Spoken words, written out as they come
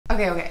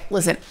Okay.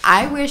 Listen,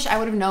 I wish I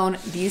would have known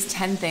these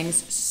 10 things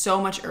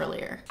so much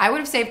earlier. I would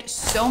have saved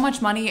so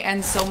much money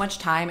and so much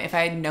time if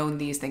I had known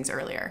these things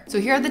earlier. So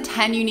here are the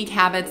 10 unique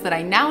habits that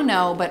I now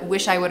know, but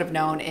wish I would have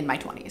known in my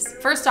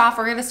 20s. First off,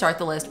 we're gonna start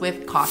the list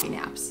with coffee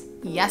naps.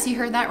 Yes, you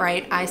heard that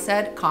right. I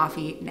said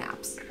coffee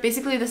naps.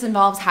 Basically, this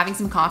involves having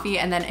some coffee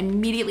and then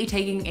immediately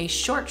taking a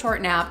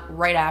short nap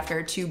right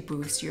after to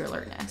boost your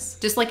alertness.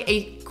 Just like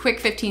a quick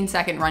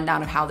 15-second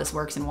rundown of how this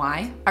works and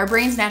why. Our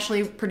brains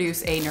naturally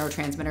produce a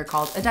neurotransmitter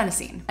called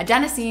adenosine.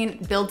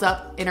 Adenosine builds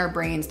up in our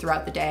brains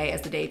throughout the day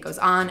as the day goes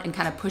on and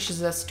kind of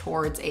pushes us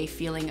towards a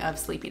feeling of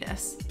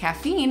sleepiness.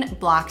 Caffeine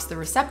blocks the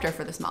receptor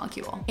for this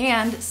molecule,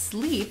 and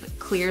sleep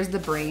clears the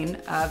brain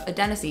of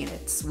adenosine.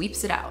 It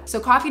sweeps it out. So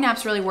coffee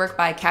naps really work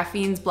by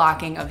caffeine's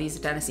blocking of these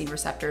adenosine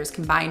receptors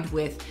combined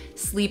with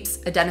sleep's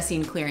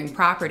adenosine clearing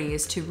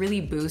properties to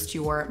really boost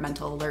your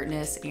mental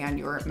alertness and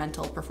your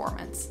mental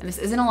performance. And this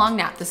isn't a long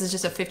nap. This is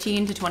just a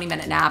 15 to 20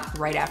 minute nap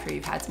right after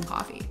you've had some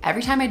coffee.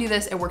 Every time I do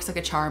this, it works like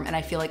a charm and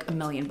I feel like $1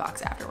 million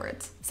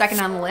afterwards.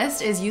 Second on the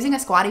list is using a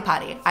squatty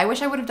potty. I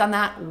wish I would have done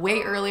that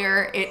way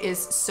earlier. It is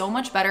so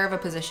much better of a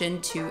position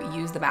to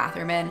use the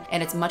bathroom in,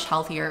 and it's much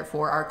healthier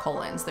for our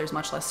colons. There's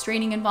much less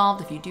straining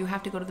involved if you do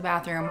have to go to the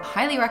bathroom.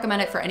 Highly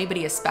recommend it for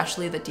anybody,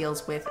 especially that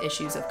deals with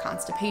issues of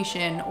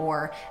constipation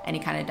or any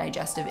kind of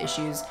digestive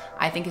issues.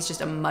 I think it's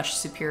just a much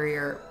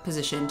superior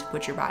position to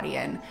put your body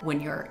in when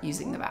you're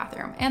using the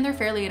bathroom. And they're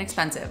fairly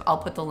inexpensive. I'll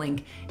put the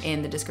link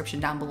in the description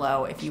down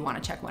below if you want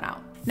to check one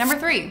out. Number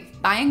 3,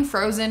 buying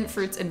frozen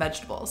fruits and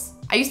vegetables.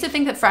 I used to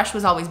think that fresh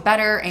was always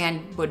better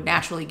and would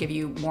naturally give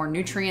you more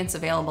nutrients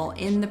available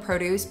in the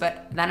produce,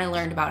 but then I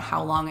learned about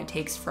how long it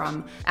takes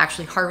from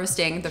actually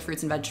harvesting the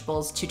fruits and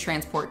vegetables to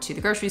transport to the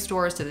grocery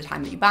stores, to the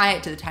time that you buy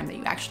it, to the time that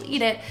you actually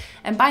eat it.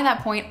 And by that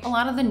point, a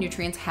lot of the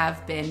nutrients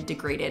have been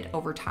degraded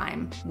over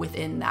time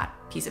within that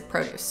piece of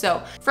produce.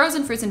 So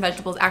frozen fruits and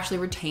vegetables actually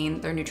retain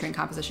their nutrient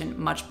composition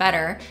much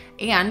better,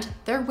 and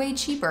they're way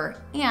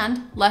cheaper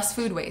and less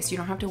food waste. You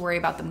don't have to worry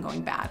about them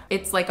going bad.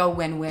 It's like a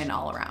win-win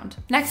all around.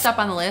 Next up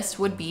on the list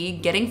would be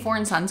getting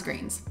foreign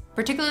sunscreens,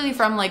 particularly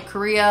from like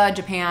Korea,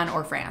 Japan,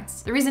 or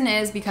France. The reason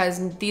is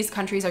because these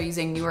countries are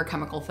using newer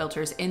chemical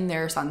filters in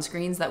their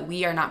sunscreens that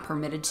we are not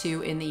permitted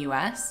to in the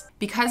US.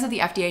 Because of the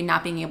FDA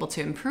not being able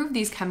to improve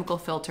these chemical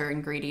filter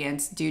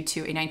ingredients due to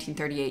a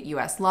 1938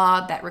 US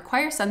law that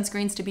requires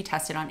sunscreens to be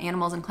tested on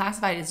animals and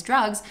classified as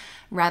drugs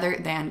rather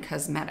than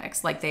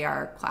cosmetics like they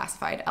are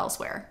classified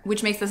elsewhere,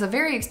 which makes this a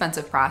very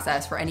expensive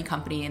process for any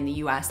company in the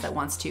US that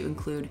wants to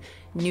include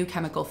new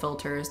chemical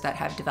filters that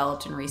have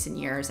developed in recent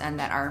years and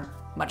that are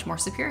much more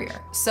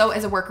superior. So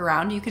as a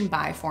workaround, you can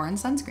buy foreign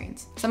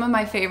sunscreens. Some of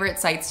my favorite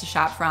sites to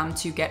shop from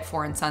to get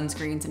foreign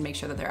sunscreens and make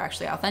sure that they're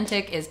actually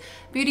authentic is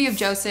Beauty of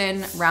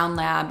Joseon, Round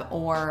Lab,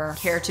 or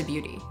Care to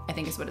Beauty, I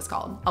think is what it's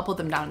called. I'll put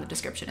them down in the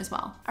description as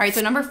well. All right,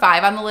 so number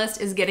 5 on the list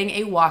is getting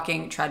a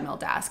walking treadmill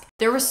desk.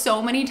 There were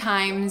so many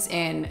times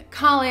in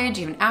college,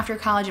 even after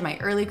college, in my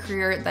early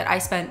career, that I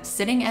spent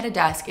sitting at a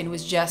desk and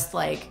was just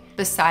like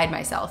beside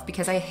myself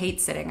because I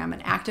hate sitting. I'm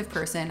an active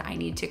person. I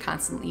need to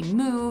constantly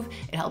move.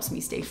 It helps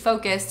me stay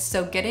focused.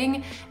 So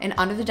getting an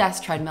under the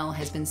desk treadmill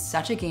has been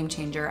such a game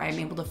changer. I'm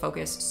able to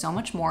focus so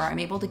much more. I'm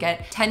able to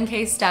get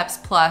 10K steps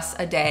plus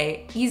a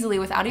day easily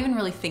without even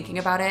really thinking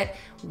about it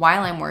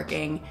while I'm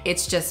working.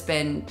 It's just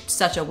been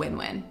such a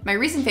win-win. My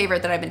recent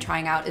favorite that I've been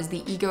trying out is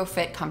the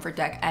EgoFit Comfort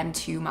Deck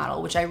M2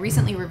 model, which I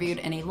recently reviewed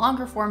in a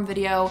longer form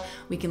video.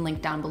 We can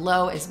link down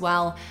below as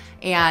well.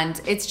 And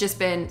it's just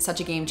been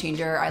such a game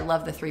changer. I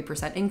love the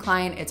 3%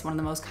 incline. It's one of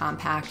the most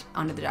compact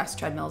under the desk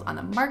treadmills on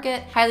the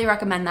market. Highly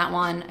recommend that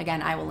one.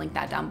 Again, I will link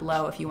that down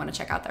below if you want to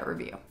check out that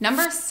review.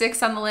 Number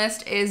 6 on the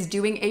list is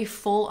doing a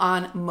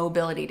full-on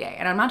mobility day.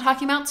 And I'm not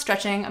talking about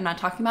stretching. I'm not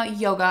talking about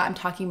yoga. I'm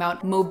talking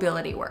about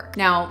mobility work.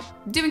 Now,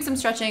 doing some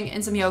stretching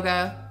and some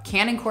yoga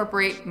can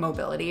incorporate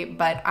mobility,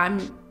 but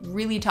I'm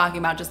really talking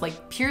about just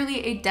like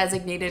purely a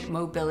designated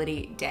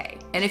mobility day.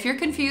 And if you're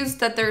confused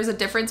that there's a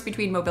difference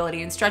between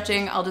mobility and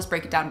stretching, I'll just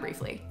break it down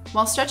briefly.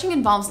 While stretching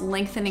involves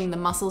lengthening the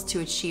muscles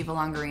to achieve a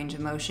longer range of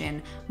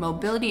motion,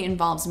 mobility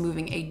involves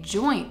moving a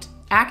joint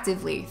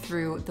actively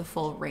through the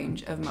full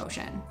range of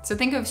motion. So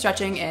think of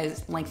stretching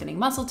as lengthening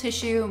muscle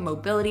tissue,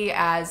 mobility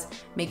as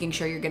making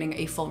sure you're getting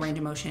a full range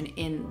of motion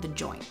in the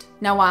joint.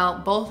 Now, while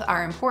both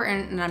are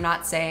important, and I'm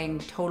not saying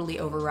totally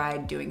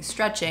override doing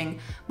stretching,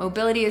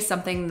 mobility is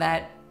something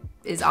that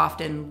is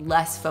often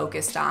less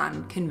focused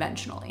on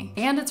conventionally.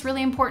 And it's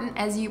really important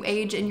as you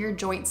age and your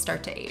joints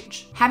start to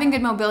age. Having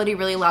good mobility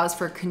really allows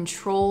for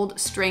controlled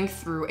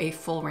strength through a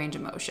full range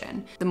of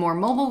motion. The more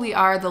mobile we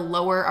are, the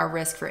lower our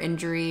risk for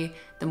injury,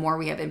 the more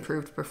we have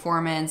improved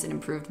performance and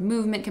improved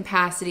movement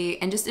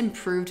capacity and just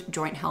improved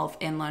joint health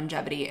and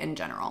longevity in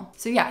general.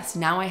 So yes,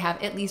 now I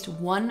have at least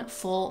one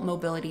full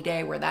mobility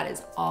day where that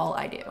is all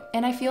I do.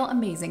 And I feel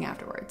amazing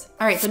afterwards.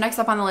 All right, so next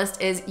up on the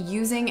list is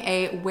using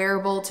a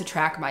wearable to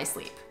track my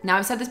sleep. Now,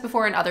 I've said this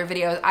before in other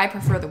videos, I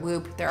prefer the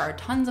Whoop. There are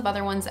tons of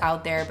other ones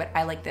out there, but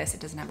I like this. It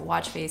doesn't have a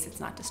watch face, it's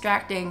not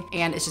distracting,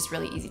 and it's just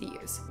really easy to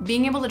use.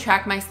 Being able to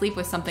track my sleep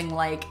with something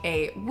like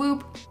a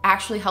Whoop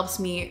actually helps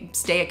me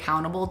stay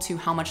accountable to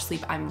how much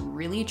sleep I'm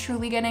really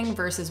truly getting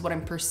versus what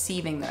I'm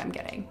perceiving that I'm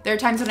getting. There are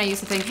times when I used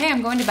to think, hey,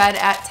 I'm going to bed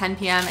at 10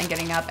 p.m. and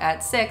getting up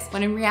at 6,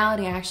 when in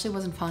reality, I actually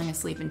wasn't falling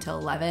asleep until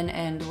 11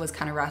 and was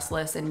kind of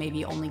restless and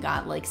maybe only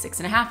got like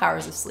 6.5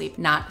 hours of sleep,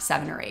 not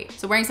 7 or 8.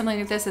 So wearing something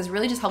like this has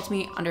really just helped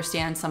me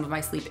understand some of my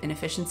sleep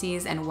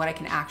inefficiencies and what I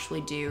can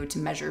actually do to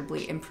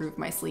measurably improve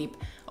my sleep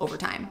over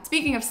time.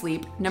 Speaking of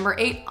sleep, number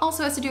 8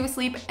 also has to do with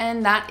sleep,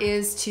 and that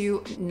is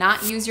to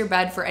not use your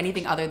bed for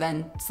anything other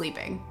than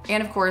sleeping.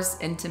 And of course,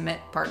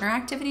 intimate partner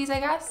activities, I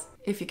guess,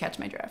 if you catch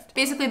my drift.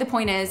 Basically, the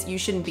point is you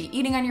shouldn't be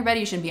eating on your bed,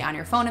 you shouldn't be on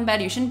your phone in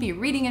bed, you shouldn't be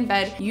reading in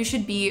bed, you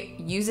should be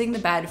using the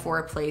bed for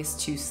a place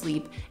to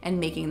sleep and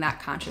making that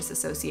conscious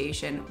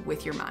association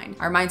with your mind.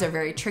 Our minds are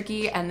very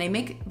tricky and they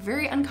make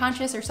very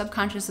unconscious or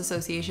subconscious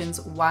associations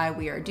why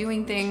we are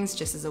doing things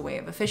just as a way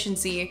of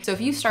efficiency. So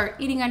if you start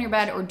eating on your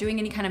bed or doing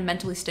any kind of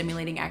mentally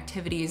stimulating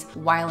activities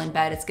while in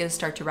bed, it's gonna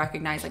start to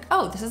recognize like,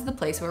 oh, this is the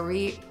place where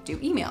we do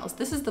emails.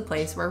 This is the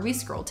place where we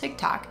scroll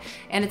TikTok,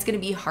 and it's gonna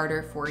be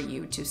harder for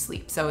you to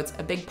sleep. So it's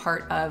a big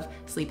part of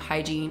sleep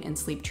hygiene and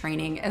sleep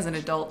training as an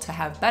adult to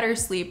have better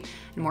sleep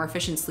and more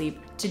efficient sleep,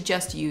 to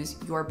just use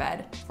your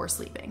bed for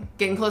sleeping.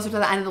 Getting closer to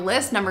the end of the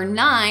list, number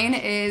 9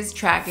 is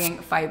tracking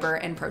fiber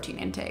and protein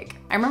intake.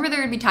 I remember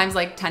there would be times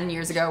like 10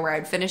 years ago where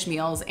I'd finish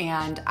meals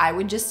and I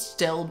would just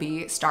still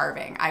be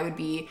starving. I would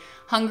be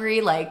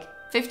hungry like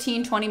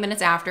 15, 20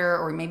 minutes after,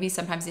 or maybe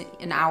sometimes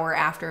an hour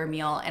after a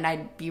meal, and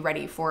I'd be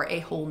ready for a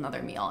whole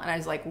nother meal. And I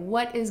was like,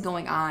 what is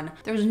going on?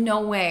 There's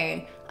no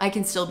way I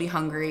can still be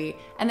hungry.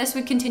 And this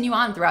would continue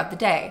on throughout the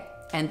day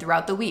and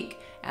throughout the week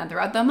and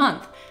throughout the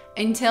month,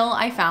 until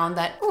I found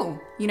that,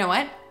 oh, you know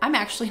what? I'm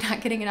actually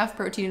not getting enough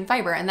protein and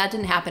fiber. And that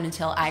didn't happen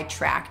until I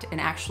tracked and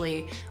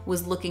actually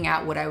was looking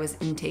at what I was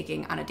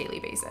intaking on a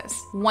daily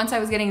basis. Once I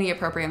was getting the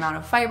appropriate amount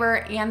of fiber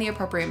and the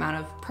appropriate amount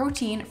of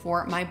protein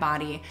for my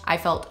body, I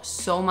felt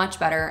so much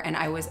better and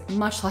I was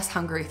much less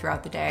hungry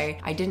throughout the day.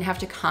 I didn't have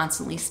to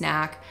constantly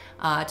snack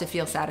to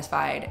feel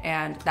satisfied,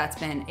 and that's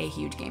been a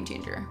huge game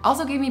changer.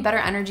 Also gave me better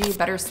energy,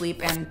 better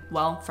sleep, and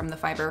well, from the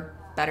fiber,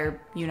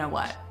 better you know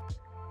what.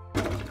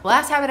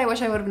 Last habit I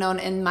wish I would have known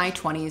in my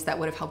 20s that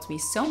would have helped me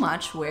so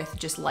much with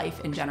just life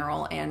in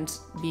general and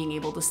being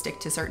able to stick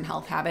to certain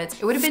health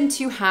habits. It would have been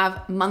to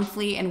have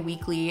monthly and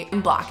weekly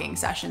blocking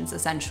sessions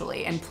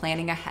essentially, and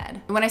planning ahead.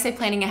 And when I say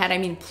planning ahead, I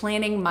mean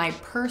planning my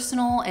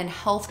personal and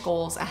health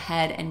goals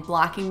ahead and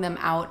blocking them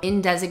out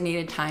in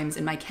designated times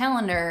in my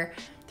calendar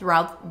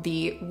throughout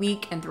the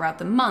week and throughout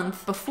the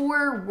month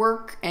before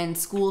work and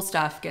school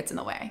stuff gets in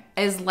the way.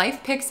 As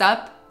life picks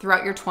up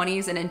throughout your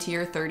 20s and into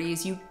your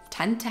 30s, you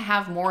tend to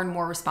have more and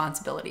more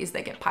responsibilities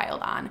that get piled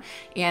on.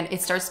 And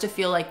it starts to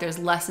feel like there's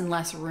less and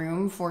less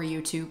room for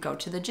you to go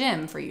to the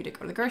gym, for you to go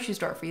to the grocery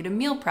store, for you to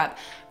meal prep,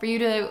 for you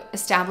to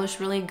establish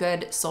really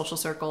good social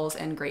circles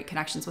and great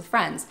connections with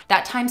friends.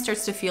 That time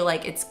starts to feel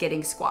like it's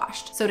getting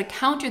squashed. So to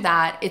counter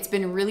that, it's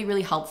been really,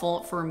 really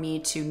helpful for me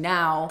to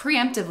now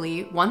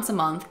preemptively, once a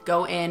month,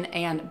 go in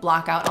and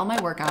block out all my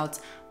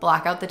workouts,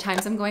 block out the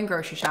times I'm going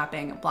grocery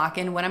shopping, block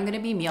in when I'm gonna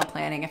be meal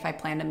planning if I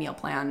plan to meal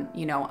plan,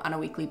 you know, on a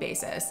weekly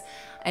basis,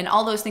 and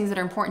all those things that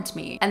are important to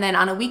me. And then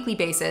on a weekly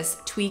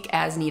basis, tweak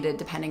as needed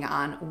depending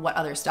on what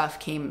other stuff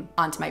came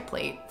onto my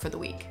plate for the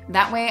week.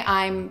 That way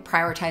I'm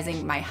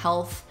prioritizing my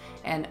health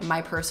and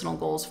my personal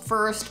goals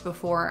first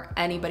before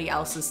anybody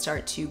else's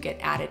start to get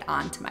added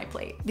onto my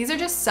plate. These are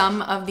just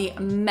some of the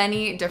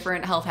many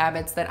different health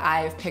habits that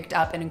I've picked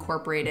up and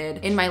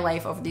incorporated in my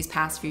life over these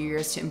past few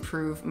years to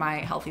improve my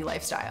healthy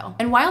lifestyle.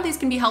 And while these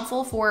can be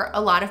helpful for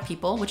a lot of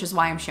people, which is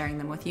why I'm sharing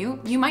them with you,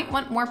 you might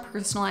want more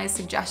personalized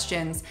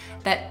suggestions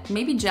that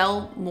maybe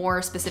gel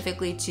more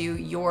specifically to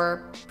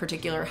your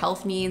particular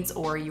health needs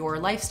or your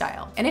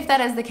lifestyle. And if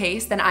that is the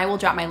case, then I will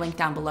drop my link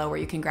down below where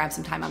you can grab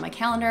some time on my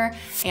calendar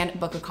and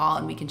book a call,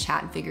 and we can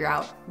chat and figure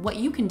out what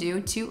you can do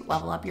to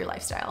level up your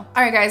lifestyle.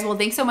 All right, guys, well,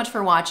 thanks so much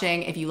for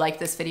watching. If you liked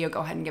this video, go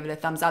ahead and give it a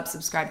thumbs up,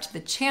 subscribe to the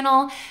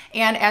channel,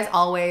 and as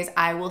always,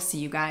 I will see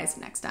you guys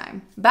next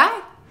time.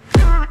 Bye.